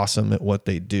equally awesome at what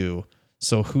they do.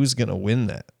 So who's going to win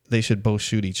that? They should both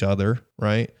shoot each other,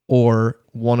 right? Or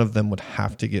one of them would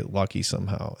have to get lucky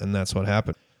somehow. And that's what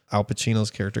happened. Al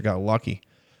Pacino's character got lucky.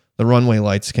 The runway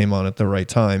lights came on at the right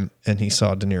time, and he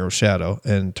saw De Niro's shadow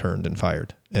and turned and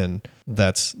fired. And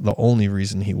that's the only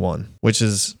reason he won, which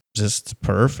is just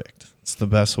perfect. It's the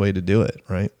best way to do it,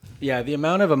 right? Yeah, the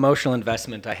amount of emotional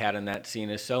investment I had in that scene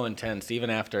is so intense, even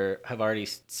after I've already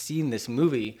seen this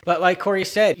movie. But like Corey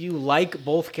said, you like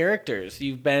both characters.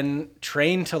 You've been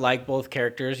trained to like both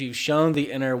characters. You've shown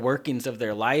the inner workings of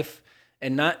their life,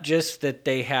 and not just that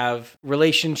they have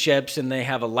relationships and they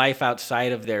have a life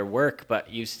outside of their work,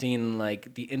 but you've seen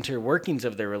like the inner workings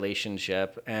of their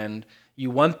relationship, and you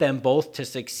want them both to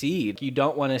succeed. You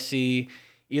don't want to see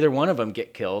either one of them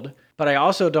get killed, but I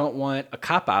also don't want a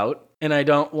cop out. And I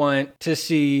don't want to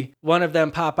see one of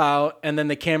them pop out and then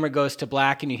the camera goes to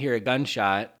black and you hear a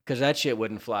gunshot, because that shit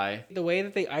wouldn't fly. The way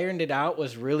that they ironed it out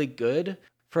was really good.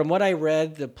 From what I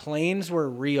read, the planes were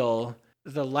real.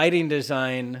 The lighting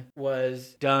design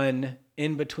was done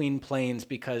in between planes,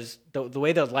 because the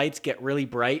way the lights get really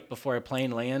bright before a plane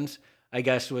lands, I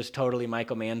guess, was totally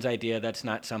Michael Mann's idea. That's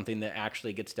not something that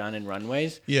actually gets done in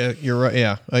runways. Yeah, you're right.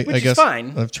 Yeah, I Which guess is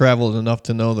fine. I've traveled enough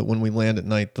to know that when we land at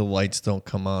night, the lights don't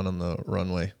come on the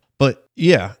runway. But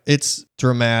yeah, it's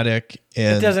dramatic.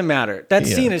 And It doesn't matter. That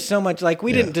Yeah. scene is so much like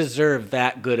we Yeah. didn't deserve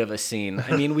that good of a scene.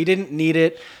 I mean, we didn't need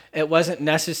it. It wasn't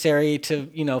necessary to,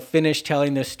 finish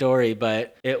telling this story,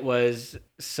 but it was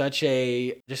such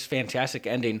a just fantastic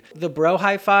ending. The bro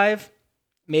high five,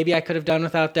 maybe I could have done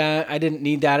without that. I didn't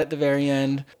need that at the very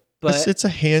end. But it's a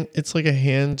hand. It's like a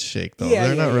handshake, though. Yeah,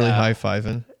 They're not really yeah. high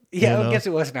fiving. yeah, I guess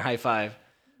it wasn't a high five.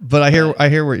 But I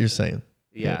hear what you're saying.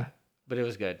 Yeah, but it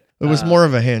was good. It was more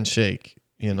of a handshake,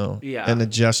 Yeah. and a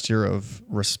gesture of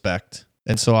respect.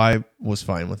 And so I was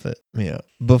fine with it. Yeah.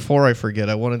 Before I forget,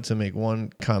 I wanted to make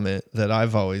one comment that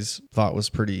I've always thought was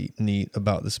pretty neat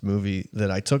about this movie that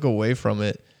I took away from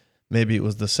it. Maybe it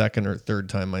was the second or third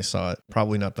time I saw it.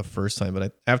 Probably not the first time,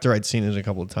 but after I'd seen it a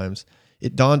couple of times,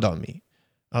 it dawned on me.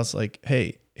 I was like,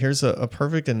 hey, here's a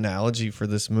perfect analogy for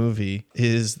this movie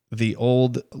is the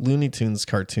old Looney Tunes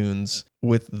cartoons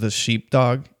with the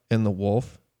sheepdog and the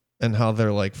wolf, and how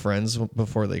they're like friends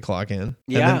before they clock in.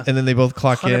 Yeah. And then they both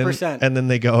clock 100%. in, and then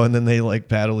they go, and then they like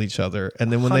battle each other.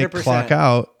 And then when they 100%. clock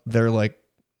out, they're like,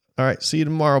 all right, see you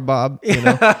tomorrow, Bob.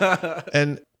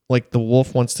 And like the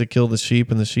wolf wants to kill the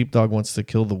sheep and the sheepdog wants to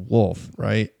kill the wolf,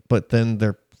 right? But then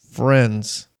they're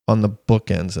friends on the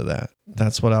bookends of that.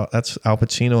 That's Al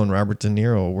Pacino and Robert De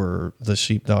Niro were the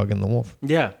sheepdog and the wolf.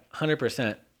 Yeah,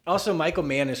 100%. Also, Michael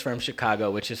Mann is from Chicago,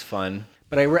 which is fun.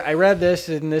 But I read this,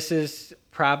 and this is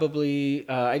probably,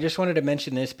 I just wanted to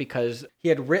mention this because he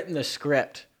had written the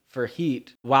script for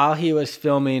Heat while he was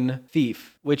filming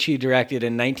Thief, which he directed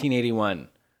in 1981,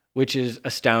 which is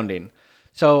astounding.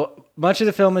 So much of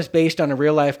the film is based on a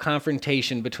real-life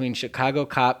confrontation between Chicago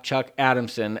cop Chuck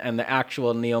Adamson and the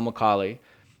actual Neil McCauley.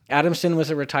 Adamson was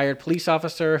a retired police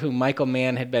officer who Michael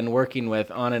Mann had been working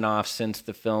with on and off since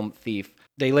the film Thief.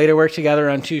 They later worked together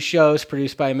on two shows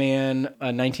produced by Mann,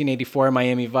 1984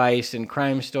 Miami Vice and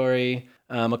Crime Story.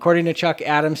 According to Chuck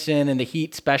Adamson in the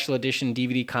Heat Special Edition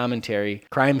DVD commentary,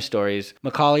 Crime Stories,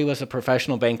 McCauley was a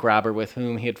professional bank robber with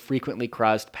whom he had frequently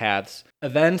crossed paths.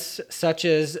 Events such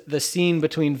as the scene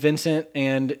between Vincent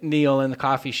and Neil in the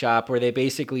coffee shop, where they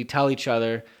basically tell each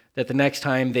other that the next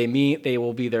time they meet, they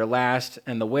will be their last,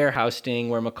 and the warehouse sting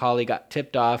where McCauley got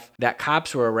tipped off that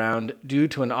cops were around due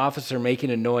to an officer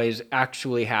making a noise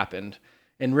actually happened.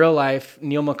 In real life,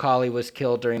 Neil McCauley was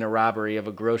killed during a robbery of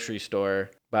a grocery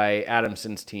store by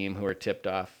Adamson's team, who were tipped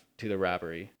off to the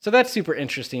robbery. So that's super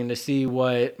interesting to see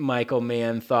what Michael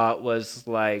Mann thought was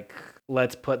like,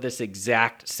 let's put this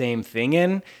exact same thing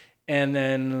in, and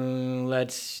then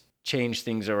let's change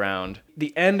things around.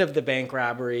 The end of the bank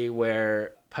robbery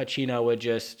where Pacino would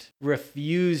just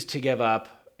refuse to give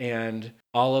up, and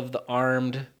all of the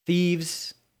armed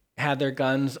thieves had their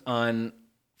guns on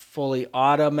fully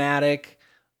automatic.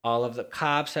 All of the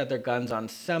cops had their guns on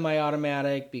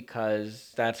semi-automatic,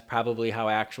 because that's probably how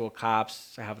actual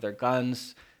cops have their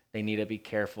guns. They need to be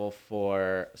careful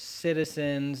for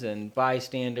citizens and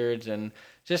bystanders and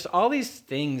just all these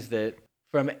things that,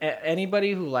 from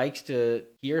anybody who likes to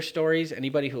hear stories,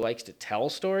 anybody who likes to tell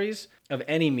stories of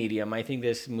any medium, I think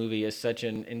this movie is such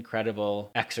an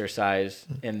incredible exercise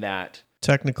in that.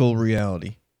 Technical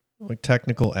reality, like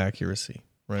technical accuracy,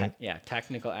 right? Yeah,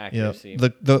 technical accuracy. Yeah.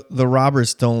 The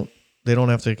robbers don't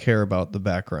have to care about the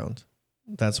background.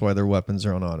 That's why their weapons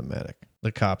are on automatic.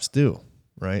 The cops do,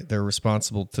 right? They're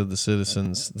responsible to the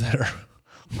citizens that are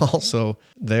also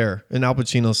there. And Al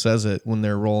Pacino says it when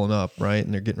they're rolling up, right?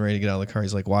 And they're getting ready to get out of the car.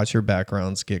 He's like, watch your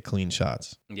backgrounds, get clean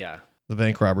shots. Yeah. The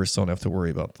bank robbers don't have to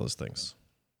worry about those things.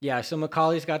 Yeah, so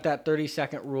McCauley's got that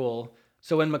 30-second rule.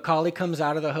 So when McCauley comes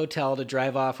out of the hotel to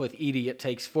drive off with Edie, it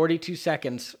takes 42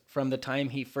 seconds from the time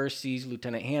he first sees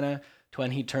Lieutenant Hannah to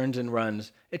when he turns and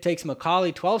runs. It takes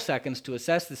McCauley 12 seconds to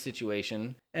assess the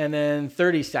situation, and then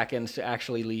 30 seconds to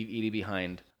actually leave Edie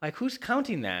behind. Like, who's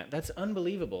counting that? That's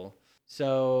unbelievable.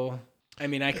 So, I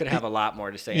mean, I could have a lot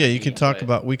more to say. Yeah, on you could Heat, talk but-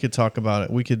 about. We could talk about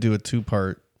it. We could do a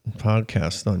 2-part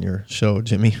podcast on your show,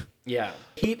 Jimmy. Yeah.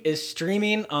 Heat is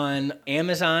streaming on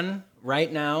Amazon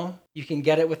right now. You can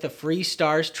get it with a free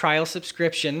Stars trial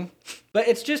subscription, but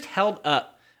it's just held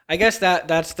up. I guess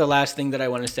that's the last thing that I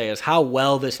want to say is how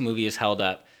well this movie is held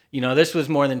up. You know, this was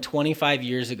more than 25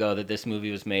 years ago that this movie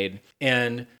was made,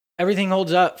 and everything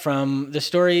holds up from the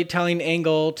storytelling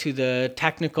angle to the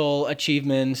technical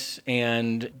achievements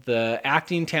and the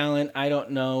acting talent. I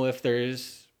don't know if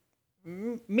there's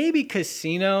maybe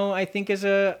Casino, I think, is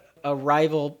a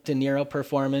rival De Niro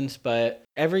performance, but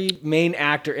every main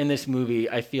actor in this movie,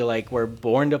 I feel like, were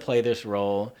born to play this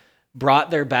role,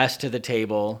 brought their best to the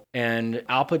table, and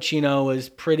Al Pacino was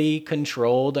pretty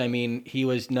controlled. I mean, he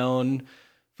was known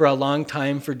for a long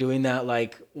time for doing that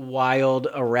like wild,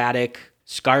 erratic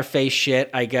Scarface shit,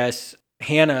 I guess.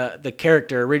 Hannah, the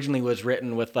character, originally was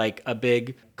written with like a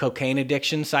big cocaine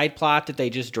addiction side plot that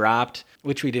they just dropped,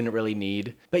 which we didn't really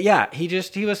need. But yeah,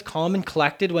 he was calm and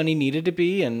collected when he needed to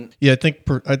be. And Yeah, I think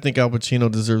Al Pacino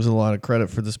deserves a lot of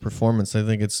credit for this performance. I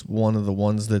think it's one of the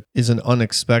ones that is an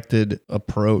unexpected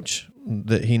approach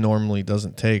that he normally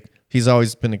doesn't take. He's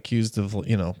always been accused of,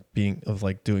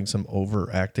 doing some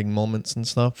overacting moments and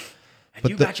stuff.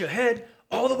 you got your head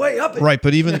all the way up. Right,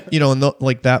 but even, in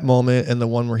that moment and the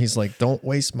one where he's like, don't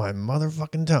waste my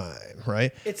motherfucking time,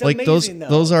 right? It's like amazing,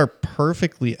 those are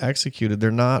perfectly executed. They're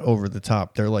not over the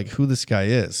top. They're like who this guy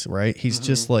is, right? He's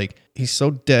just like, he's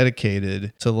so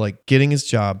dedicated to like getting his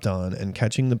job done and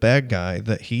catching the bad guy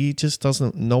that he just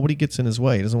nobody gets in his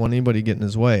way. He doesn't want anybody to get in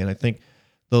his way. And I think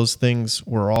those things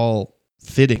were all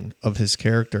fitting of his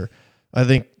character. I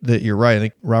think that you're right. I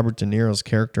think Robert De Niro's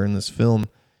character in this film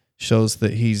shows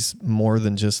that he's more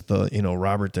than just the,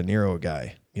 Robert De Niro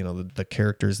guy, the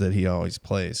characters that he always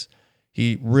plays.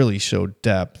 He really showed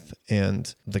depth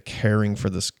and the caring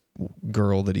for this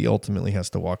girl that he ultimately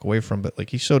has to walk away from. But like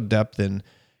he showed depth in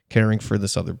caring for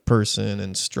this other person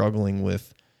and struggling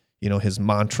with, his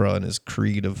mantra and his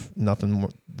creed of nothing more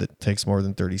that takes more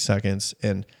than 30 seconds.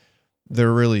 And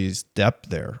there really is depth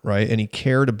there, right? And he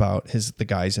cared about the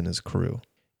guys in his crew.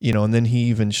 And then he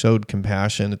even showed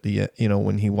compassion at the,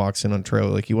 when he walks in on trail,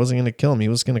 like he wasn't going to kill him. He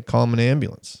was going to call him an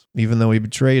ambulance, even though he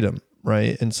betrayed him.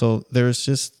 Right. And so there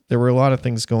were a lot of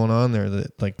things going on there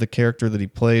that like the character that he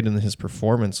played and his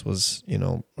performance was,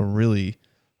 a really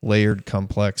layered,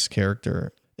 complex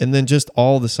character. And then just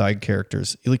all the side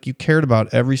characters, like you cared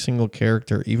about every single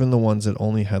character, even the ones that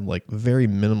only had like very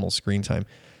minimal screen time.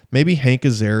 Maybe Hank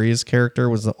Azaria's character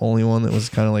was the only one that was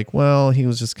kind of like, well, he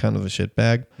was just kind of a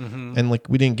shitbag. Mm-hmm. And like,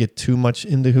 we didn't get too much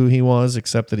into who he was,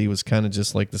 except that he was kind of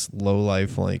just like this low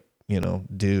life, like,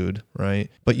 dude,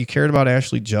 right? But you cared about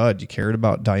Ashley Judd. You cared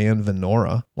about Diane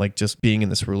Venora, like just being in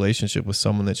this relationship with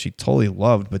someone that she totally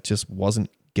loved, but just wasn't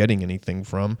getting anything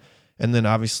from. And then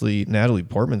obviously Natalie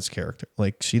Portman's character,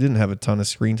 like she didn't have a ton of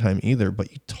screen time either,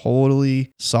 but you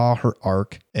totally saw her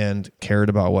arc and cared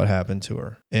about what happened to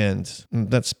her. And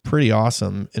that's pretty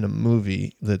awesome in a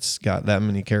movie that's got that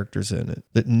many characters in it,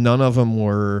 that none of them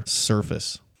were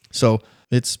surface. So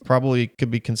it's probably could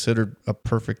be considered a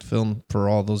perfect film for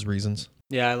all those reasons.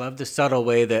 Yeah, I love the subtle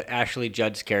way that Ashley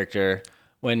Judd's character,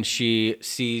 when she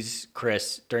sees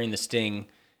Chris during the sting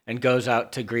and goes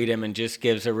out to greet him and just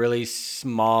gives a really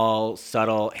small,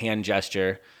 subtle hand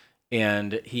gesture,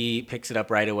 and he picks it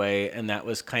up right away. And that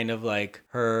was kind of like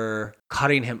her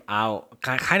cutting him out,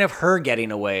 kind of her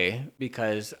getting away,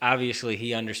 because obviously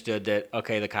he understood that,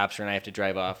 okay, the cops are and I have to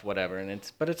drive off, whatever. And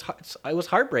it was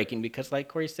heartbreaking because, like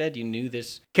Corey said, you knew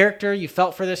this character, you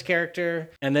felt for this character,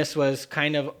 and this was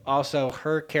kind of also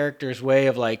her character's way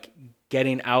of like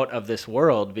getting out of this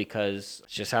world, because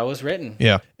it's just how it was written.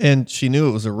 Yeah. And she knew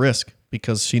it was a risk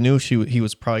because she knew he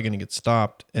was probably going to get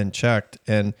stopped and checked.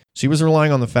 And she was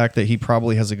relying on the fact that he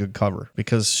probably has a good cover,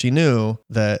 because she knew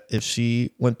that if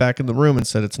she went back in the room and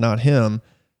said it's not him,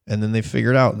 and then they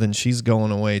figured out, then she's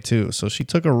going away too. So she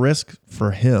took a risk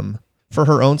for him, for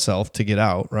her own self, to get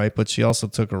out, right? But she also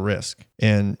took a risk.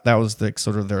 And that was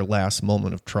sort of their last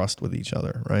moment of trust with each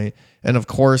other, right? And of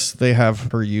course, they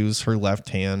have her use her left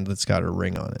hand that's got her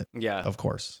ring on it. Yeah. Of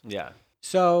course. Yeah.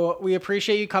 So we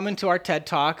appreciate you coming to our TED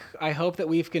Talk. I hope that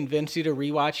we've convinced you to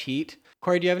rewatch Heat.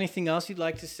 Corey, do you have anything else you'd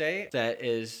like to say that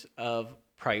is of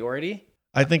priority?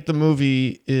 I think the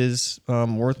movie is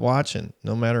worth watching,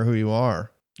 no matter who you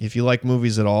are. If you like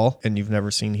movies at all and you've never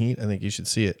seen Heat, I think you should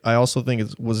see it. I also think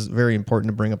it was very important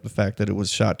to bring up the fact that it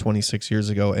was shot 26 years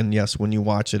ago. And yes, when you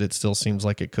watch it, it still seems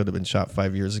like it could have been shot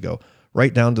 5 years ago.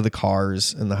 Right down to the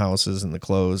cars and the houses and the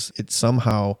clothes. It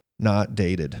somehow not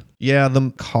dated. Yeah,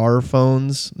 the car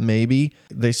phones, maybe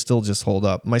they still just hold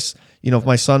up. If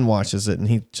my son watches it and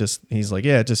he's like,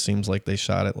 yeah, it just seems like they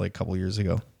shot it like a couple years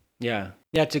ago. Yeah.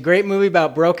 Yeah, it's a great movie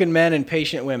about broken men and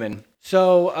patient women.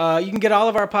 So you can get all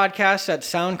of our podcasts at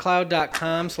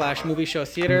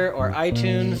soundcloud.com/movieshowtheater or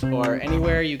iTunes or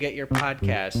anywhere you get your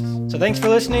podcasts. So thanks for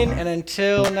listening, and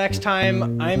until next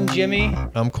time, I'm Jimmy.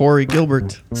 I'm Corey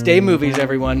Gilbert. Stay movies,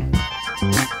 everyone.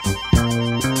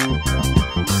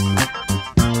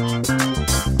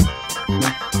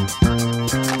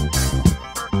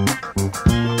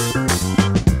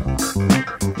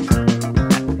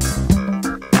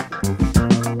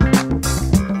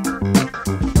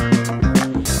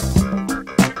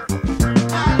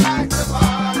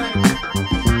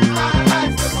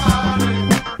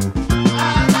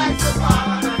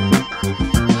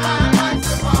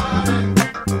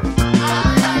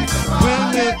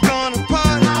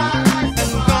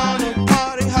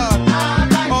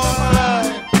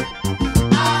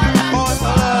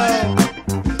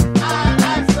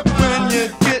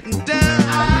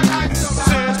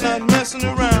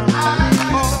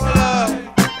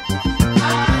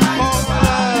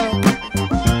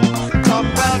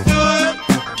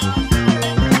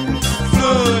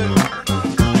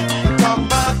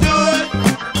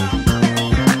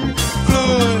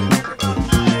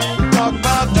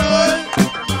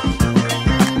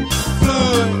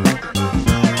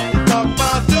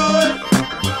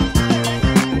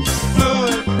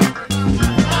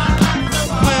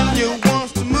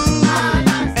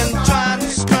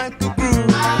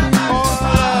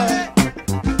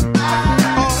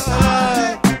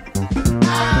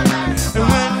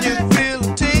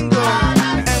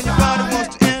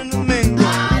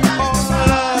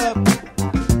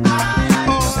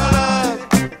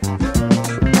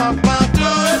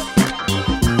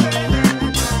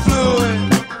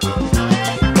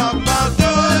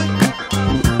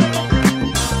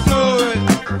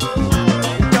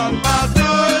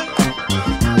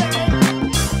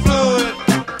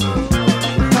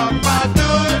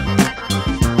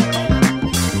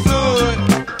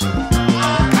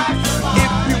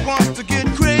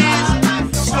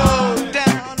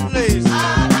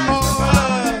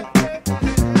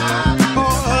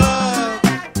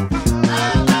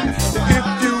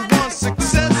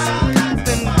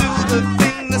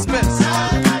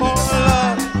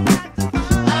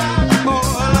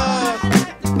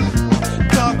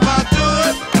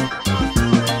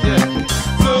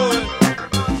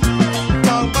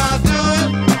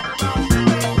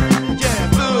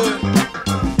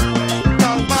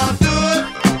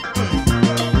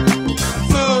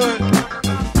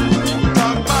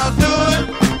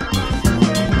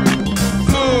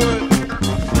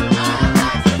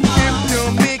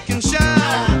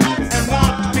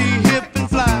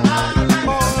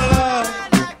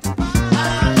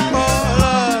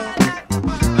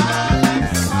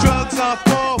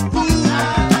 For